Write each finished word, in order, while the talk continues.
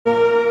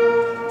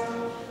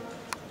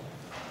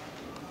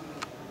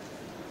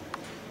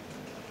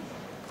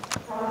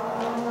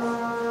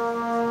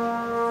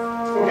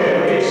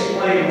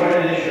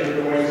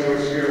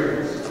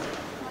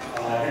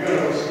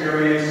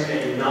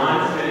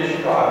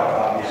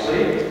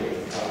obviously.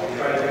 We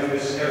try to do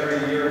this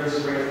every year in the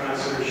Spring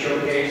Concert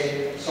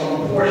Showcase,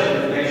 some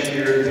portion of next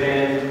year's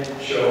band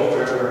show,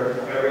 where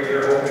we're every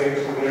year hoping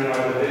to win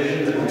our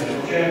division, the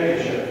national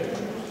championship.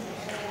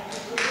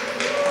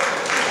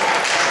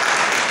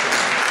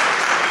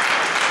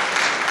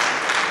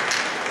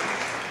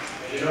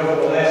 As you know,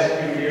 for the last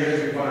few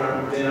years, we've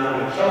been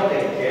on a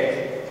Celtic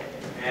kick,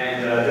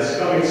 and this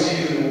coming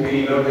season will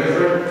be no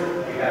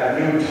different. We have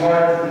new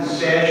tartan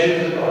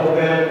sashes that the whole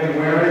band will be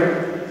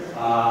wearing.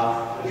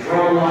 The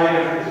drum line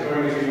is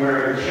going to be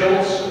wearing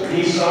kilts,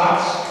 knee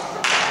socks.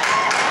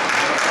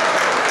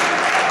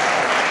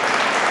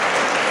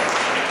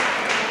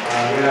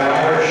 We have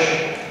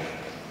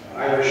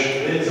Irish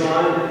lids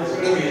on. It's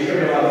going to be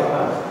a lot of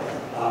fun.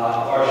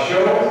 Our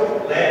show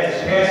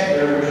this past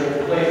year, which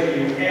we'll play for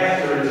you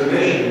after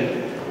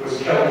intermission, was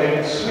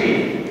Celtic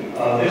Suite.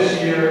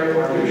 This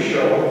year, our new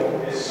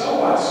show is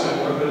somewhat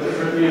similar, but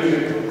different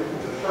music.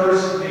 The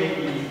first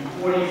maybe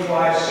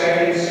 45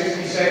 seconds,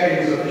 60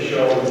 seconds of the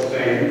show is the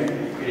same.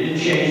 We didn't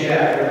change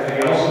that. Everything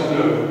else is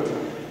new.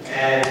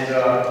 And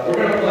we're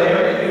going to play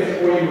everything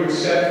for you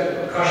except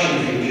the percussion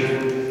feature,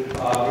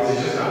 because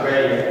it's just not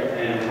ready yet.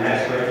 And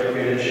that's where you'll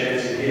get a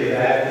chance to hear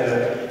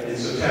that in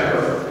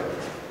September.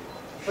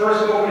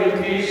 First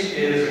opening piece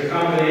is a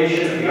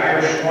combination of the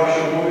Irish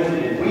martial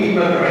movement and We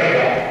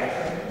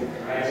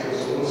McGregor. Right, so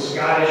it's a little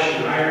Scottish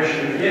and Irish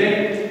in the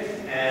beginning,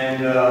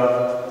 and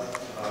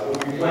we'll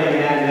be playing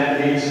that, and that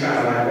means kind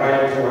of like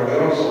right before a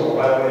drum solo.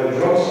 By the way, the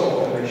drum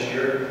solo for next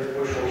year,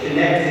 which will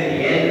connect to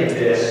the end of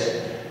this,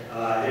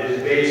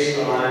 is based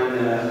on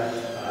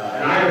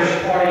an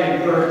Irish party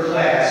in third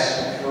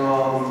class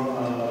from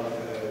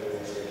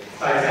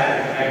Titanic.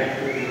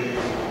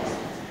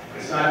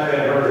 It's not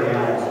that early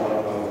on.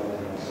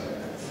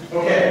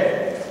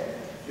 Okay,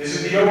 this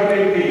is the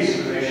opening piece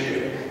for next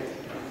year.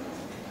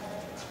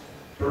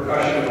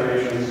 Percussion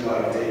arrangements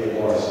by David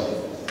Larson.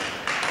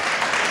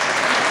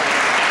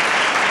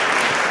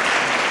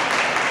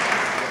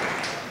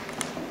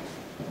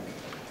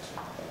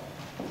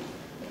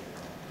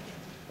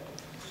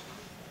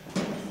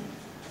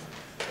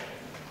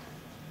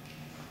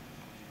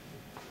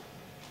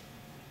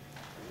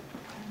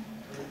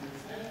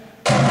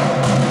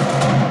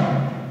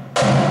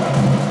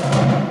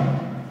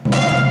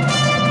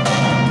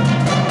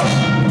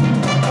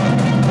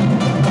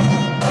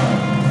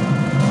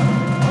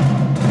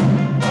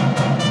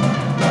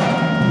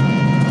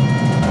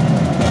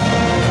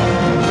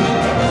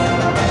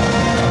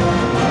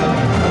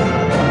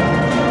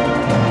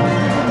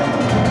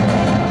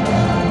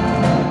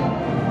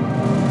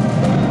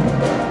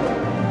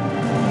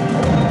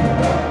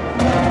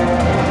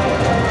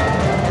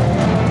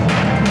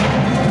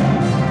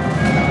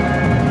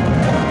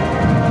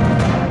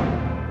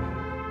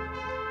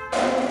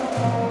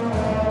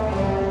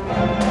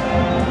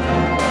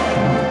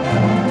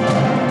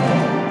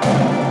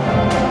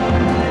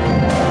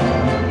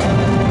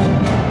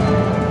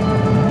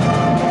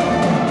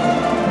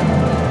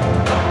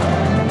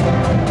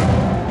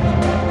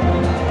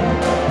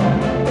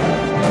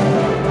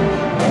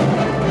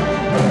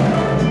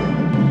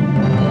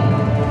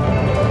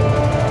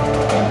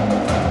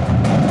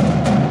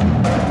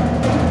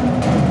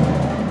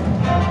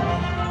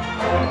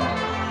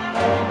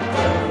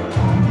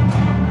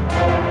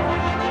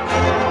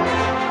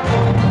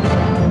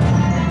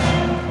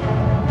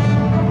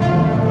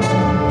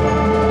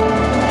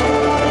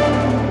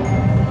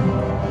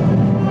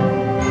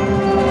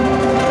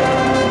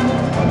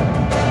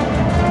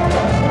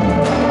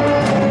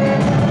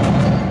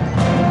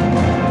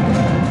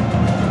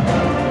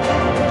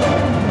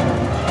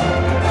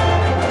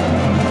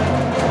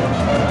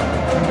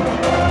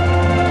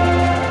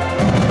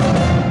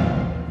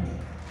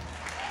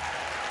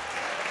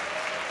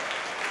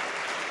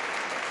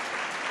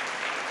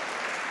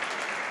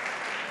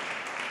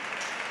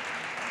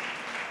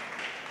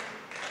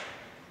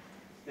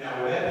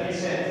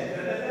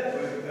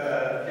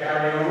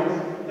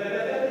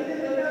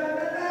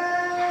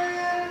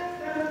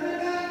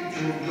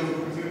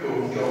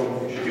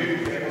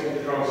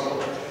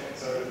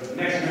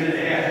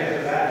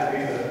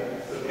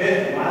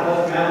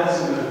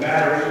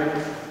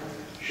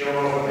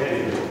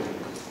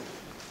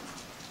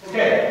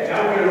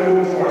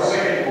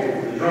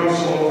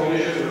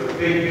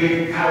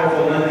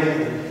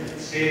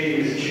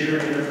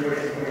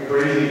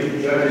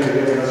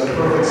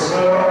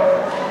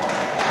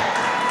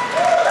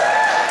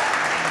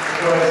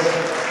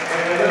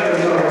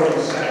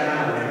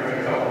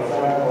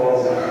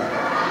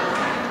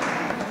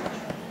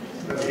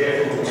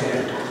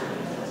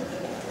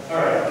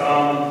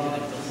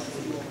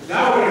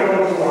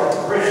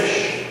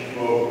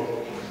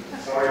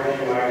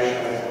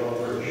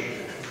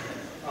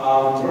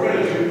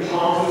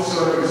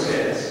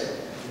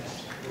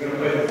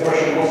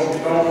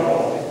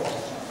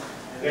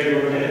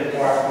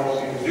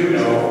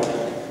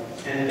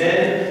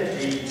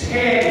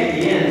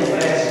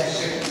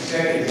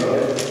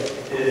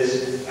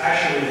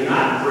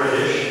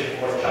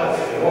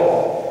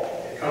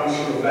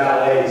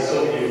 Ballet,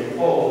 Sylvia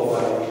Pole,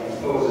 like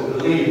composer,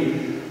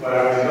 believe, but I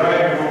was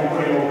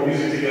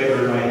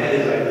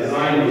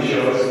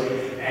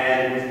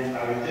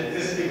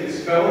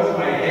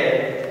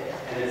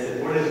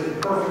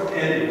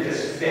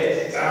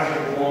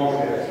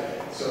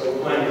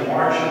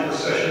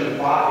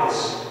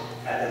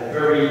at the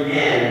very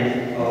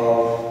end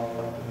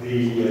of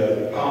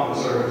the pomp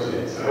and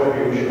circumstance. I hope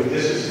you enjoy.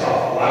 This is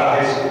tough. A lot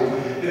of high school.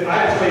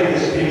 I played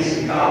this piece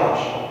in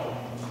college.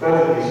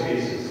 Both of these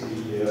pieces,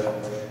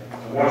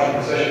 the Marching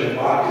Procession of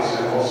Bacchus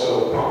and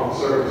also pomp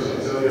and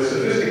circumstance. So they're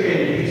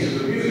sophisticated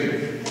pieces of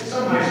music.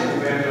 Some high school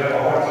bands would have a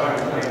hard time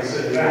playing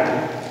sitting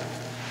down.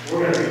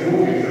 We're going to be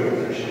moving to it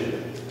next year.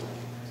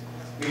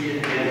 We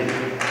can end it.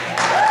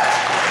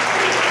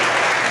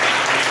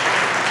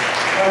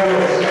 By the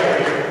way,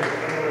 sorry,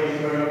 everybody's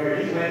going up here.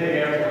 He's landing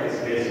airplanes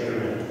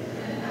basically.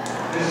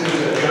 This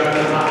is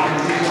Jonathan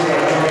Hopkins. He's one of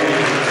our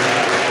organizers.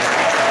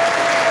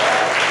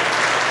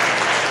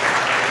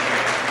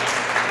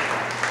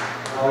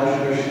 I'll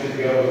introduce you to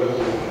the other little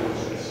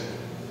businesses.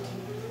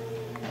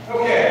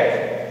 Okay.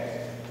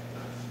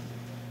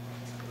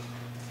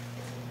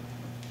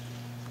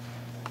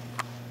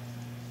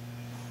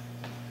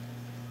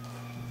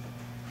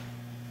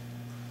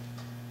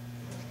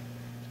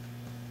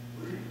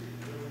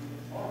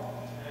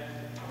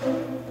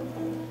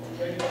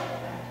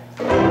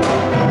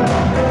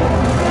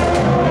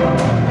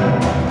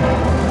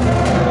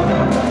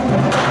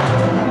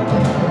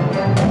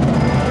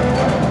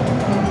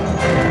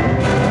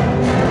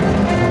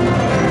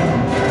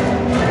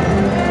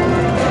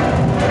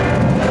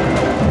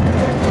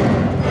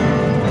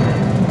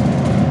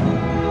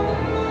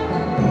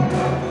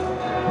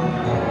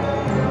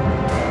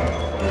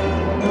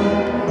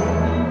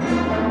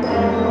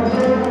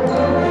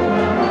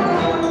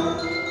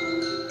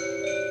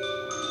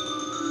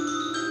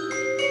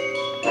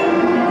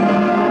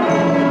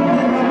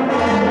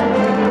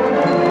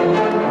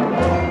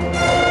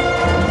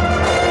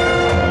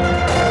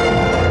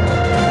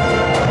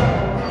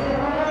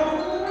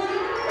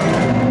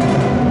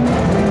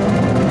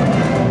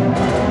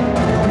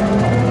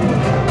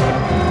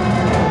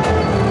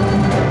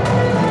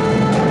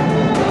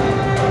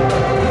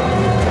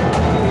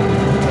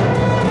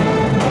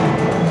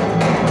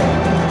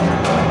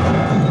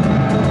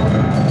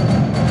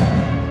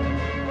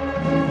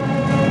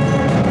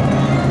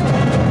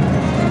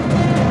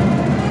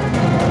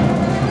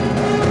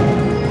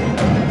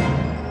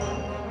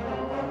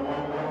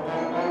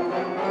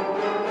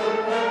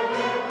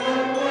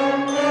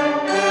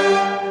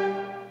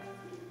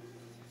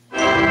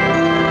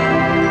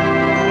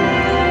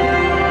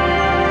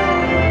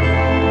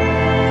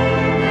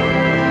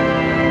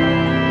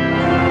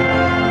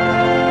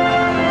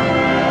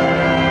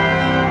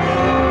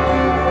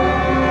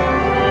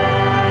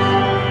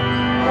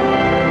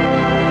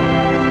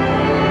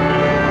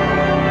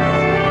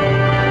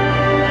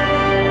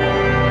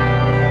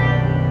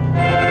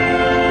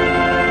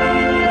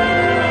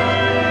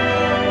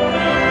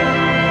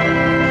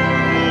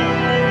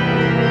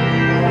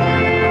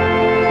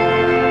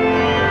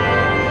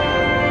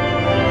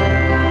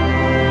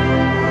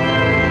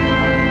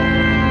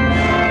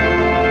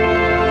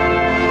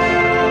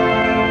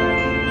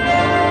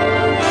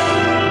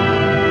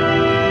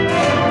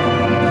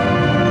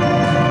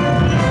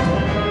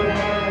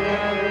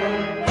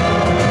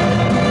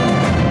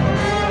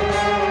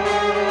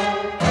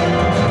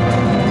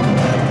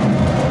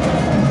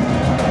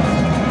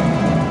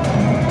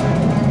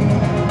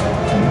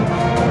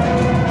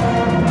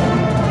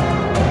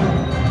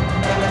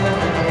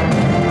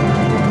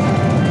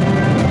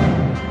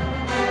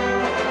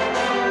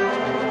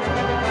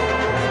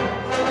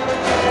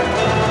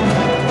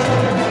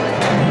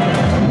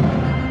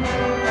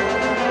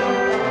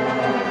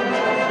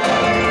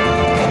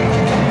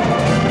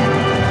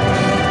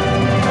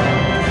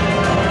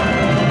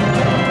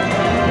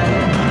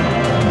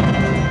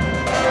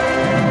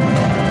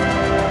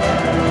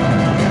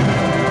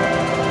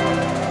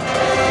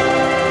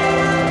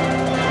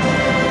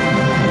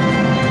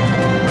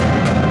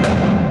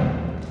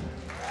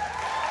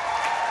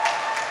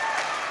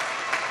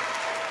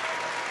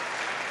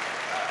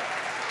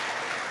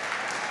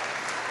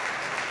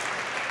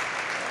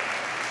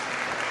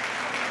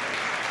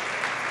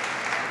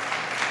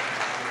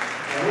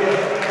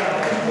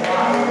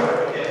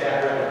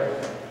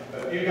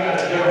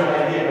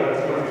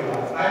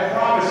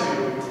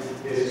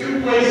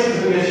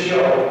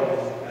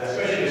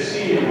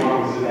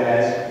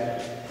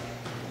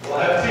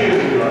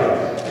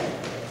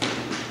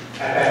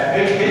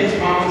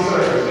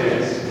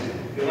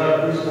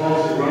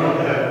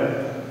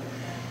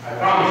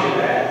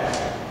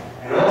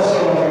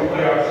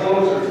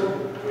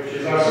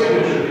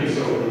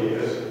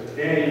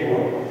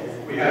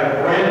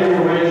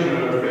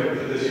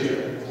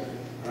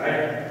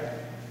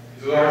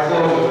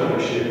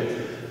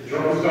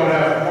 Drums don't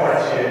have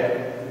parts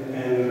yet,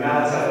 and the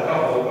mallets have a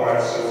couple of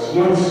parts, so it's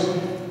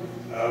loose.